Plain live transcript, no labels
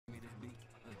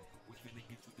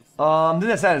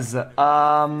This says,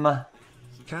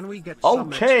 Can we get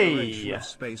okay. some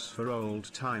space for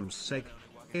old time's sake?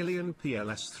 Alien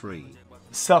PLS3.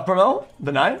 Self-promo,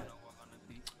 deny.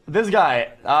 This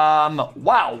guy,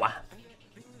 wow.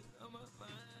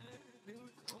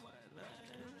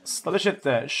 Stole shit,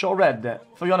 show red,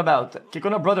 forgot about, kick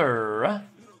on a brother.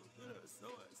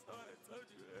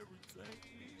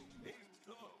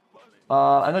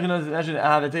 I'm not gonna imagine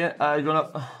have it. I'm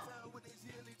gonna.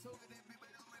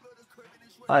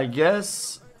 I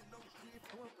guess.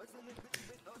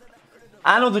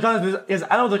 I don't know what the content is.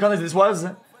 I don't know what the content this was.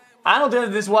 I don't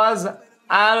think this was.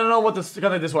 I don't know what the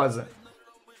content this was.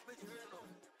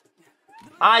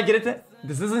 I get it.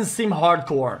 This doesn't seem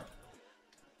hardcore.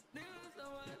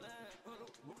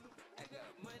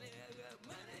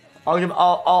 I'll give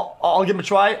him a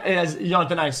try. It's, you know,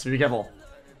 it's nice. Be careful.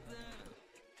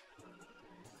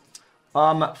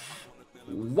 Wow.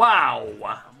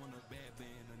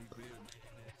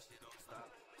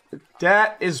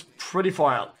 That is pretty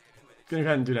far out. Gonna go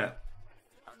ahead and do that.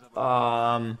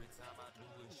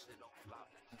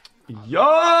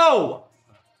 Yo!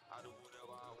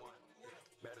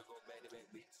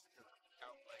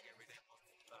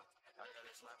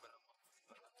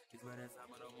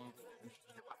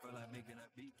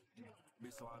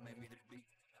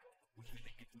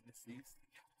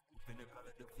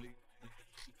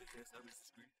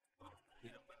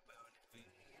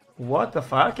 What the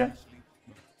fuck?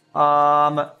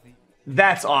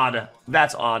 That's odd.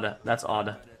 That's odd. That's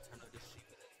odd.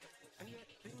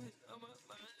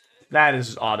 That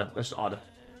is odd. That's odd.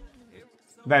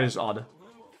 That is odd.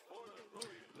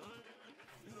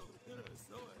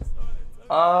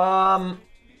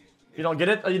 You don't get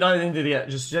it? You don't need to get it.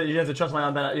 Just you have to trust my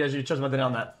on that. You trust my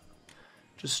on that.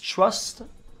 Just trust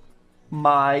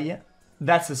my.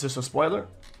 That's just a spoiler.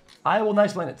 I will not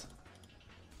explain it.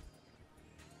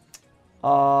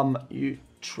 You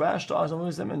trash talks on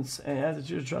limits and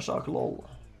attitude trash talk lol.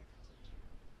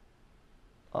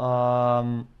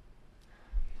 The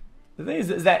thing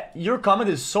is that your comment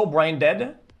is so brain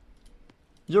dead.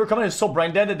 Your comment is so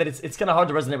brain dead that it's kind of hard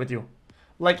to resonate with you.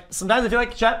 Like sometimes I feel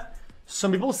like chat.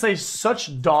 Some people say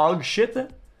such dog shit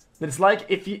that it's like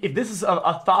if this is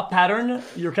a thought pattern,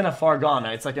 you're kind of far gone.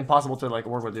 It's like impossible to like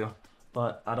work with you.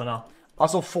 But I don't know.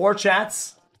 Also 4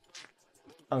 chats.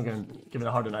 I'm gonna give it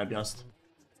a hard deny, to be honest.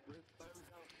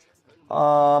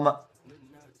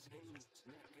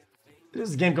 This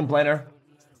is game complainer.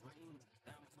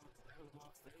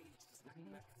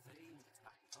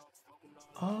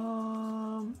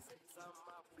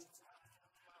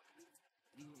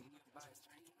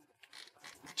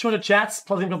 Two 200 chats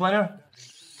plus game complainer.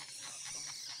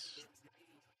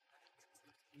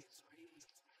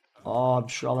 Oh, I'm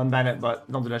sure I'll unban it,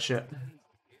 but don't do that shit.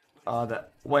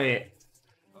 Wait.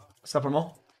 Stop for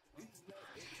more.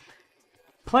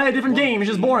 Play a different game, it's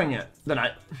just boring it. Then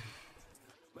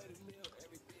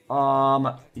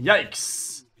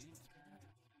yikes.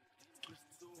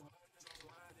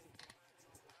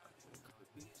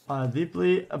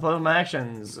 Deeply about my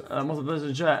actions. Multiple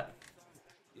in chat.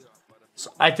 So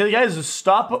I tell you guys to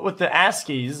stop with the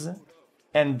ASCIIs,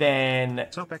 and then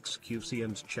Top xQc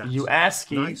and chat. You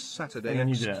ASCII, nice Saturday, and then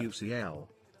you do that. xQcL.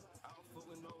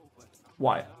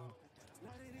 Why?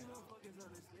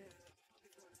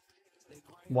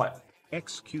 What?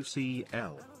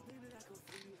 xQcL.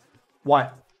 Why?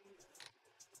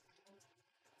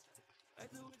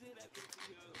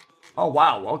 Oh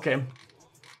wow, okay.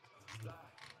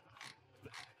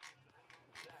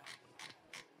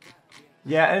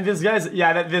 Yeah, and this guy's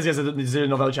this guy's a zero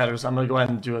novel chatter, so I'm gonna go ahead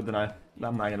and do it. Then I'm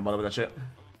not gonna bother with that shit.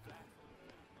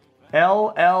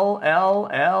 L.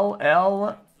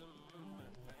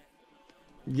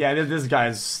 Yeah, this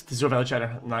guy's zero value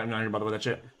chatter. I'm not gonna bother with that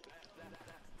shit.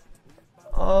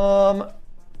 I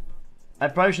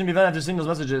probably shouldn't be banned after seeing those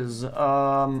messages.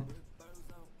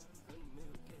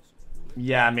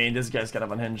 Yeah, I mean this guy's kind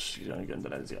of unhinged. You're gonna get into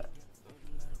that, this guy.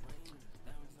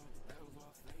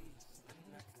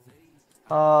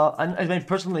 I mean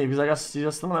personally, because I guess you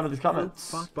just still remember these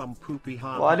comments. Well,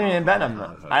 I didn't even ban him.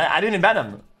 I didn't even ban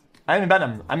him. I didn't ban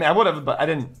him. I mean, I would have, but I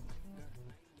didn't.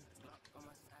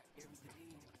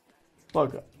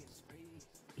 Look,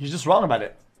 he's just wrong about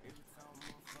it.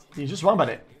 He's just wrong about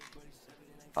it.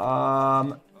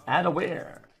 Add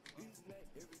aware.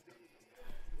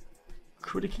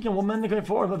 Critiquing a woman going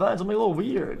forward, but that's something a little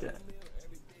weird.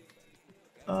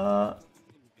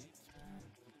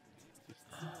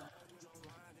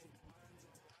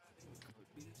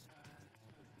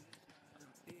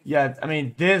 Yeah, I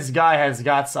mean, this guy has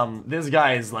got some. This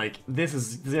guy is like, this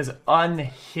is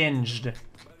unhinged.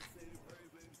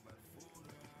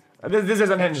 This is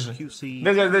unhinged. xQc.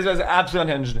 This is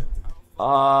absolutely unhinged.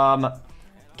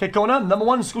 Okay, Kona,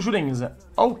 #1 school shootings.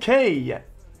 Okay.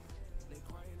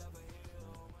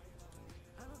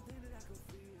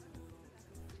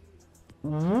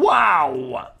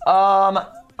 Wow.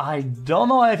 I don't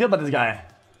know how I feel about this guy.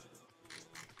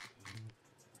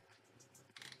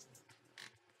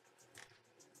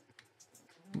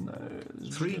 No,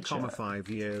 3,5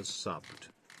 years subbed.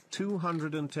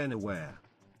 210 aware.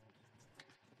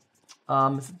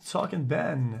 Talking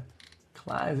Ben.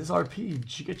 Class, this RP.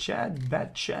 Giga Chad,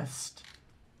 that chest.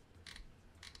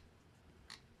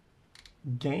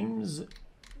 Games.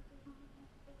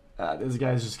 This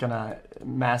guy's just gonna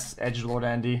mass edgelord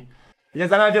Andy.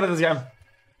 Yes, I know how I feel about this guy.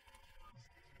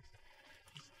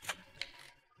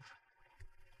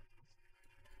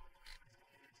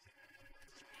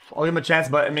 I'll give him a chance,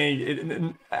 but I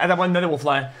mean, at that point, nothing will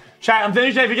fly. Chat, I'm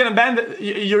finished. If you're getting banned,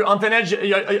 you're on thin edge.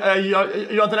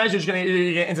 You're on thin edge. You're just gonna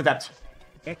get intercept.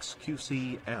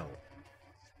 xQcOW.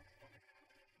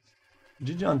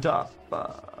 GG on top.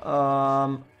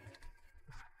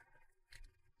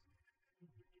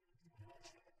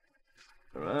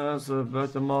 That's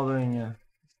about the modeling.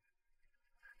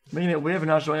 Making it weird for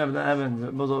not showing up in the heavens.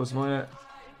 It was always more.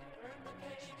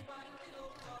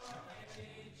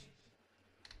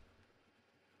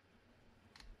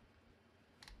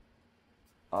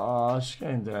 Just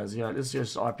getting this. Yeah, this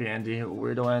is RP Andy,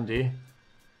 weirdo Andy.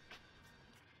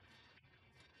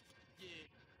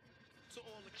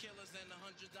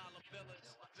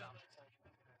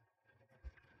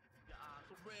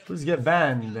 Please get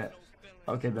banned.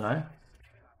 Okay, deny.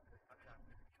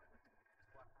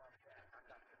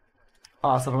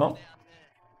 Supplement.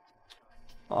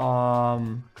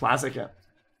 Classic. Yeah.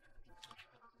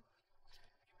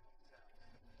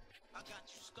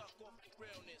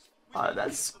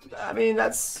 That's. I mean,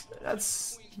 that's.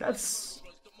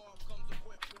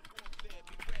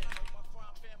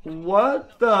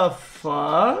 What the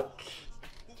fuck?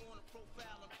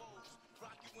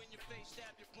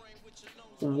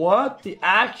 What the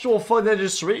actual fuck did I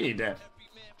just read?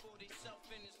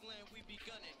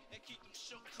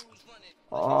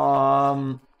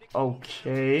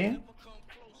 Okay.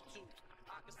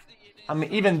 I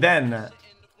mean, even then.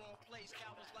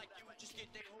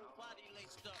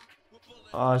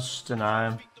 Just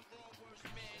deny.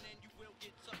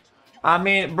 I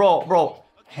mean, bro.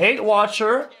 Hate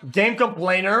watcher, game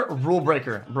complainer, rule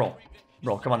breaker. Bro,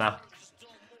 come on now.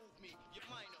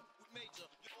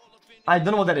 I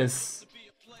don't know what that is.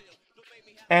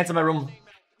 Answer my room.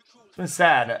 It's been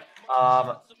sad.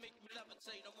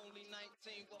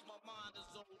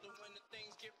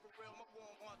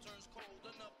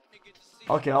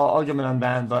 Okay, I'll give him an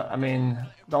unban, but I mean,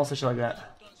 don't say shit like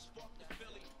that.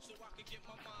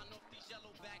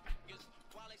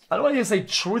 I don't want you to say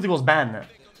truth equals ban.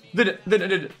 Dude,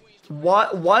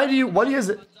 why do you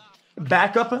guys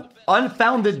back up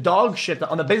unfounded dog shit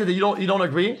on the basis that you don't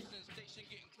agree?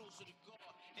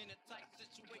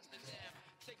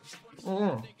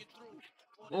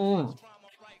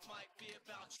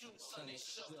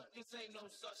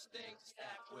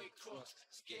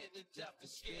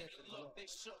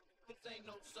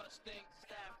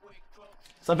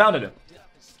 So I founded it.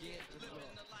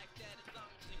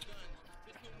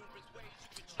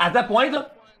 At that point,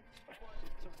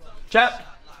 chat,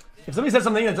 if somebody says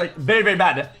something that's like very, very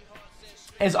bad, and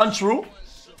it's untrue,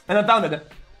 and unfounded,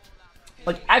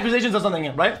 like accusations of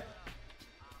something, right?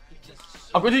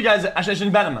 According to you guys, actually I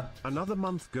shouldn't ban him. Another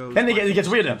month goes. Then it gets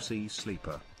weirder.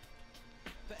 Sleeper.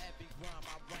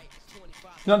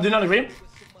 No, do you not agree?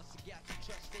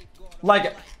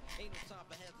 Like,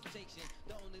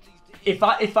 if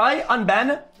I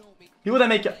unban people that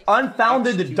make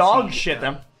unfounded dog shit,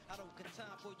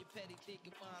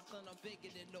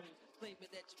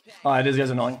 oh, this guy's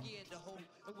annoying.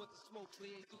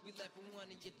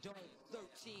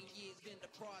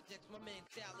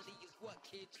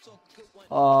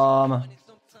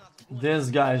 This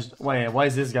guy's. Wait, why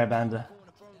is this guy banned?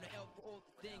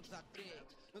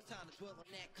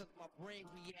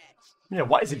 Yeah,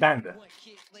 why is he banned?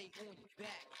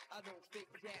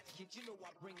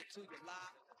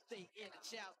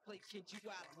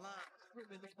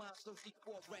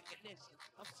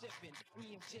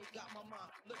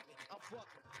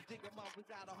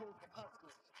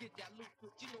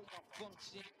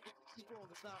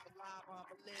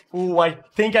 Ooh, I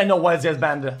think I know why this guy's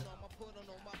banned.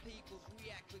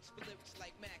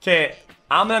 Okay,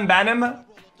 I'm gonna ban him.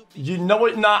 You know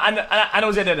what? No, I know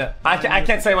what he did. I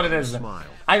can't say what it is. I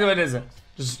know what it is.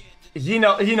 Just he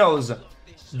knows.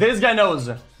 This guy knows.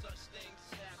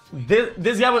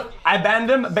 This guy I banned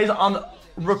him based on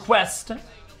request.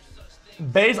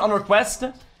 based on request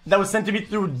that was sent to me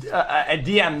through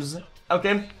DMs.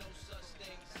 Okay.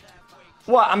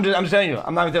 Well, I'm just telling you.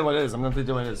 I'm not gonna tell you what it is. I'm not gonna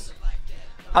tell you what it is.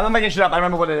 I'm not making shit up. I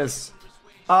remember what it is.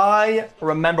 I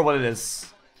remember what it is.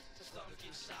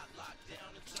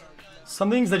 Some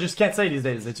things I just can't say these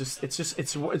days.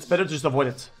 It's better to just avoid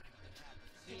it.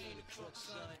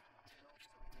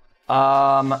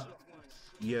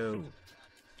 Yo.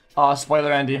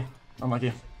 Spoiler, Andy.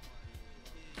 Unlucky.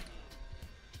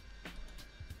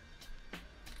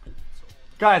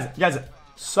 Guys,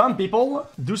 some people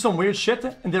do some weird shit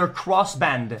and they're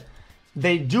cross-banned.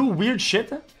 They do weird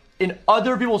shit in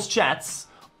other people's chats,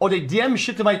 or they DM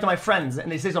shit to my friends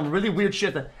and they say some really weird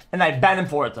shit and I ban them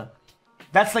for it.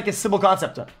 That's like a simple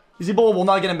concept. These people will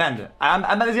not get him banned. I'm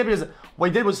mad at this guy because what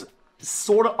he did was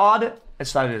sort of odd.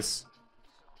 It's not it is.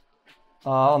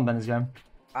 I'll unban this guy.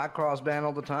 I cross-ban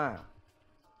all the time.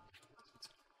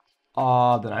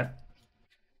 Did I?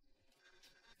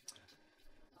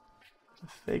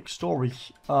 Fake story.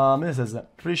 It says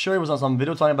that. Pretty sure he was on some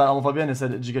video talking about homophobia and it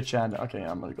said, did you get Chad? Okay,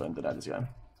 I'm gonna go into that this guy.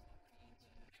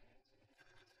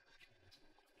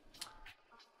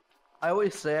 I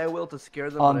always say I will to scare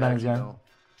them, On but I bangs, actually yeah. don't.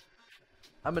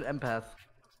 I'm an empath.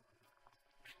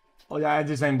 Oh yeah, I do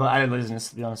the same, but I didn't laziness,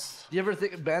 to be honest. Do you ever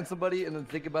ban somebody and then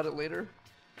think about it later?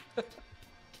 I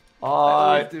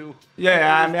always do.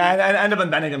 Yeah, I mean, I end up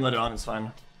unbanning him later on, it's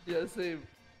fine. Yeah, same.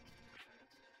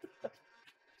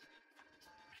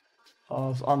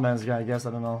 Oh, it's unban this guy, I guess,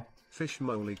 I don't know. Fish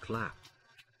moly clap.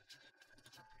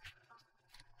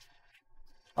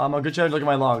 A good chance to look at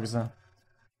my logs.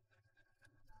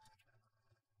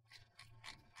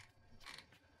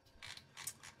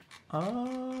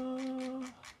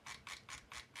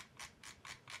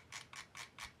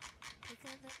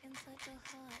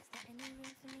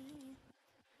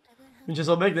 He's just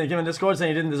so big, they came in Discord saying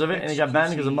he didn't deserve it and he got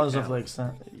banned because of Muslim flicks.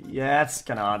 Yeah, it's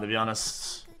kinda odd to be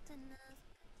honest.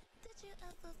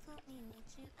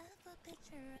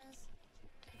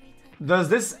 Is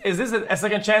this a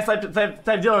second chance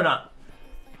type deal or not?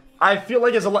 I feel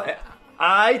like it's a lot.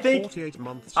 I think 48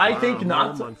 months. I think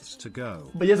not. More months to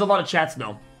go. But he has a lot of chats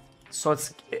though, so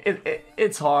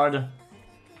it's hard.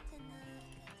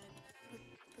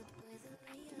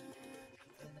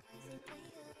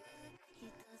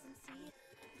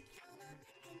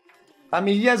 I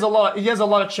mean, he has a lot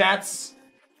of chats.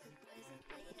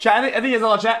 I think he has a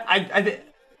lot of chat. I think.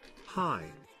 Hi.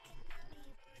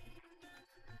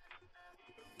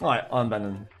 Alright,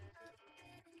 unbanned.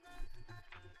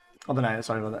 Oh, deny it.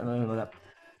 Sorry about that. No, that.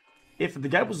 If the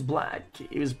guy was black,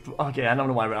 he was okay. I don't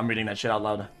know why I'm reading that shit out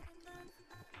loud.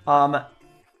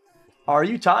 Are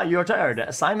you tired? You're tired.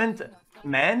 Assignment,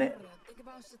 man.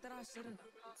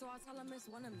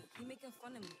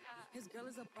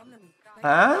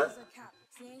 Huh?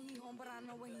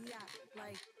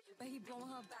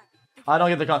 I don't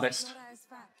get the context.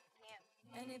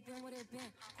 I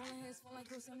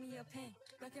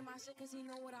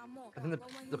think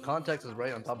the context is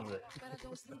right on top of it.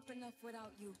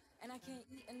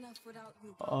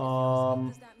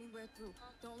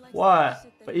 What?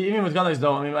 But even with context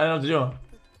though, I mean, I don't know what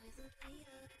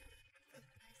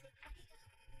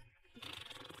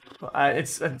to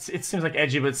do. It seems like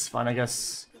edgy, but it's fun, I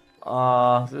guess.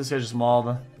 This guy's just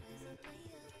mauled.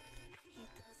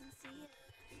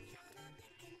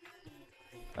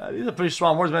 These are pretty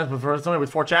strong words, man. But for somebody with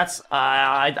 4 chats,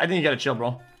 I think you gotta chill,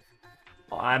 bro.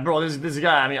 Bro, this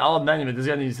guy. I mean, I'll admit it. This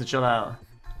guy needs to chill out.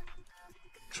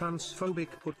 Transphobic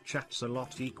put chats a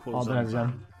lot equals.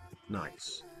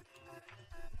 Nice.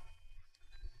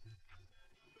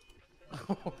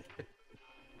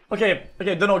 Okay,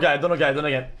 don't know guy.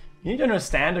 You need to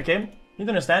understand, okay? You need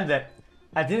to understand that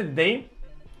at the end of the day,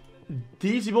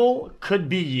 these people could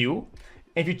be you.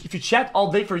 If you chat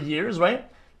all day for years, right?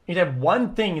 You'd have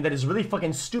one thing that is really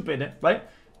fucking stupid, right?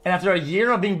 And after a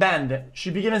year of being banned,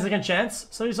 should be given a second chance.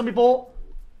 So some people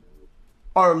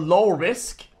are low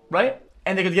risk, right?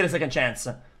 And they could get a second chance.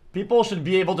 People should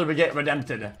be able to get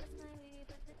redempted.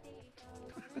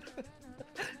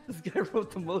 This guy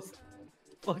wrote the most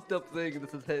fucked up thing.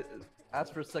 This is hey,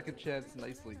 ask for a second chance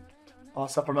nicely. Oh,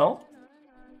 stuff for Mel?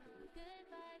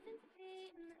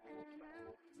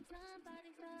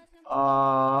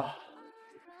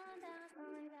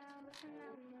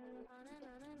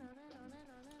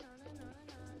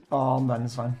 Oh, man,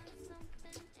 it's fine.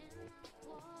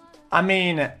 I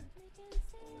mean,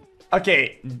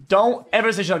 okay, don't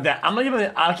ever say shit like that. I'm not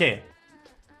even, okay.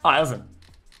 Alright, listen.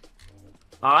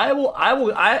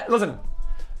 Listen.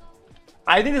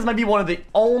 I think this might be one of the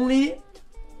only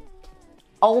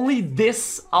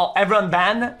diss I'll ever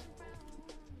unban.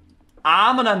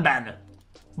 I'm gonna unban it.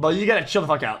 But you gotta chill the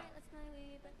fuck out.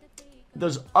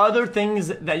 there's other things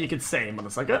that you could say,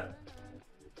 motherfucker.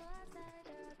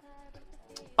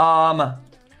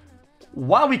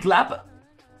 While we clap.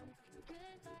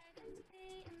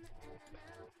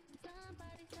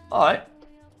 Alright.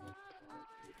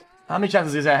 How many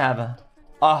chances does I have?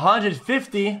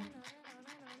 150.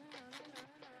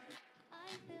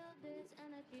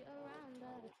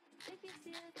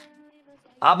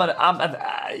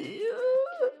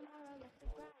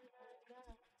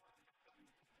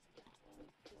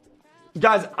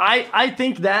 Guys, I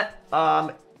think that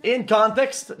in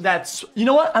context, that's, you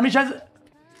know what? How many chances?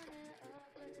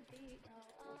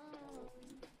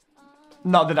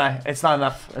 No, deny. It's not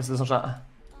enough. It's no shot.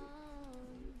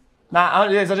 Nah,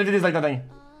 it's like nothing.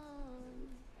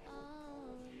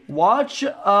 Watch,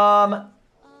 Alan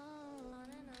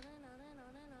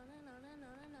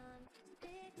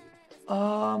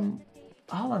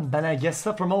Ben, I guess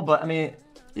the promo, but I mean,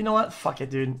 you know what? Fuck it,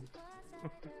 dude.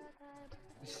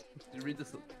 Did you read the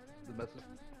message?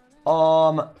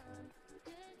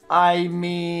 I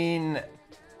mean...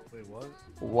 Wait, what?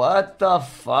 What the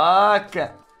fuck?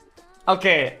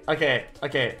 Okay.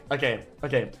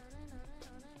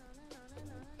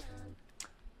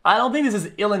 I don't think this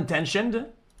is ill-intentioned.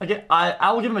 Okay,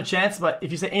 I will give him a chance, but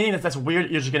if you say anything that's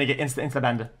weird, you're just gonna get insta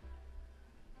banned.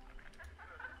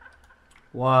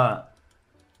 What?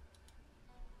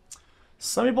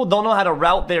 Some people don't know how to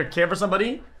route their care for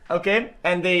somebody, okay?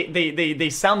 And they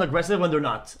sound aggressive when they're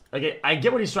not. Okay, I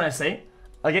get what he's trying to say.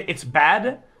 Okay, it's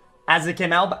bad as it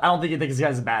came out, but I don't think this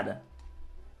guy's bad.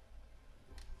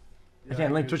 Yeah, I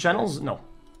can't link 2 channels? No.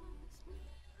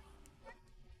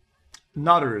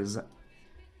 Nutters.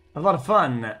 A lot of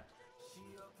fun.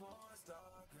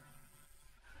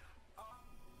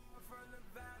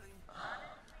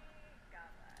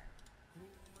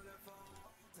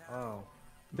 Oh.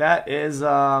 That is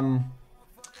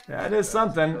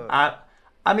something. I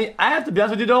mean, I have to be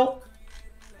honest with you though.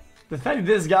 The fact that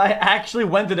this guy actually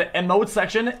went to the emote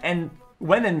section and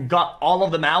went and got all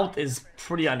of them out is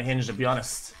pretty unhinged, to be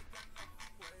honest.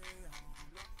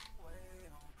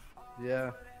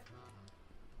 Yeah.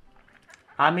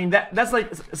 I mean, that's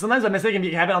like, sometimes a mistake can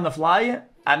happen on the fly.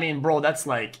 I mean, bro, that's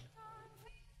like...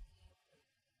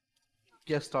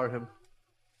 Guest star him.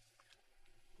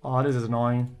 Oh, this is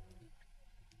annoying.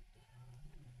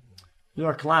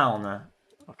 You're a clown.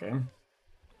 Okay.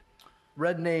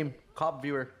 Red name, cop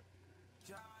viewer.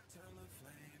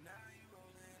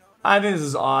 I think this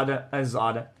is odd. This is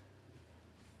odd.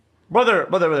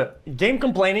 Brother. Game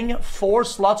complaining, 4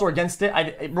 slots or against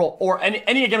it, bro, or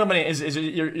any game complaining is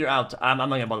you're out. I'm not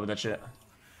gonna bother with that shit.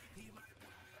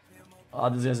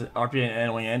 This is RP and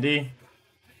annoying Andy.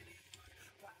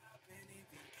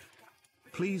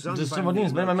 Please just some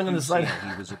things, man. I'm on the side.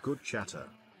 He was a good chatter.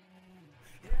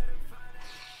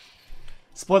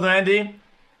 Spoiler Andy.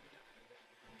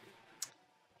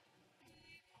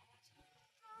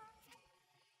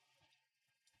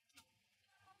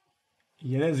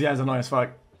 Yeah, this guy's annoying as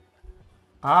fuck.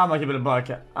 I'm gonna give it a buck.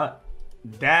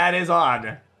 That is odd.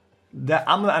 I'm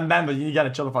gonna unban, but you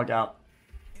gotta chill the fuck out.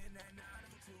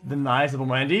 The nice of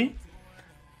Andy.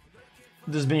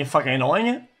 Just being fucking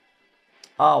annoying.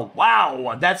 Oh,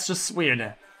 wow. That's just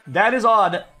weird. That is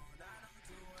odd.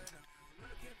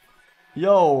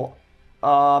 Yo.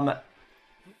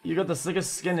 You got the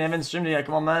sickest skin in even stream. Yeah,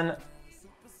 come on, man.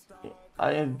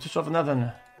 I am too short for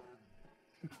nothing.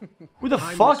 Who the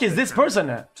fuck is this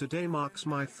person? Today marks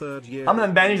my 3rd year. I'm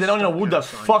gonna ban you. I don't know who the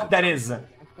fuck that is. I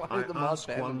ask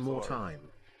one more time.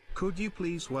 Could you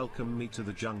please welcome me to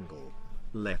the jungle?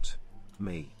 Let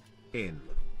me in.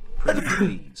 Pretty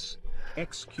please.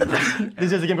 xQc.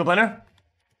 This is the game complainer.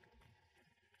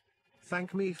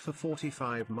 Thank me for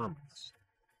 45 months.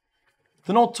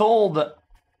 They're not told.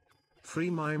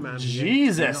 Free my man.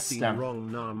 Jesus. Nothing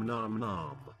wrong.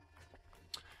 Nom.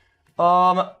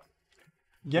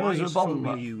 Gamers are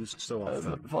phobia used so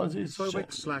often?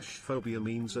 Phobic/phobia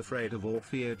means afraid of or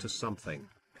fear to something.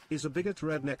 Is a bigot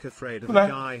redneck afraid of a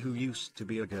guy who used to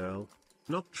be a girl?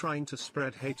 Not trying to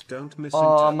spread hate, don't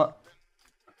misinterpret.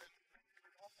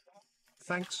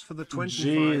 Thanks for the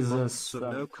 25 months of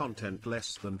no content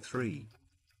less than 3.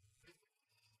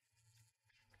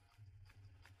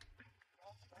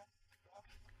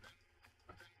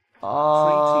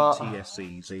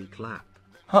 TTSEZ clap.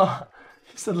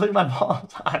 He said, look at my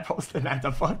balls. I posted that,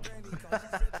 the fuck?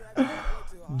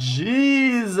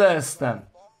 Jesus.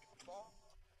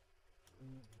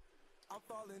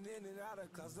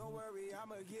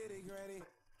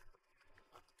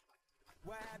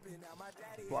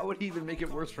 Why would he even make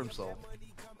it worse for himself?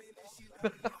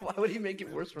 Why would he make it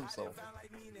worse for himself?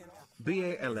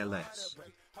 BALLS.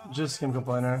 Just game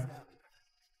complainer.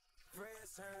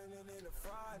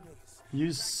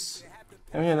 Use.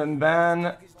 I mean, then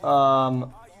ban.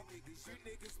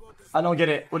 I don't get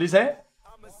it. What do you say?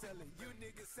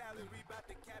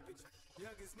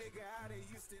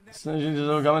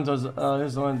 Comment was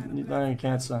this one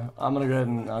cancer. I'm gonna go ahead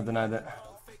and deny that.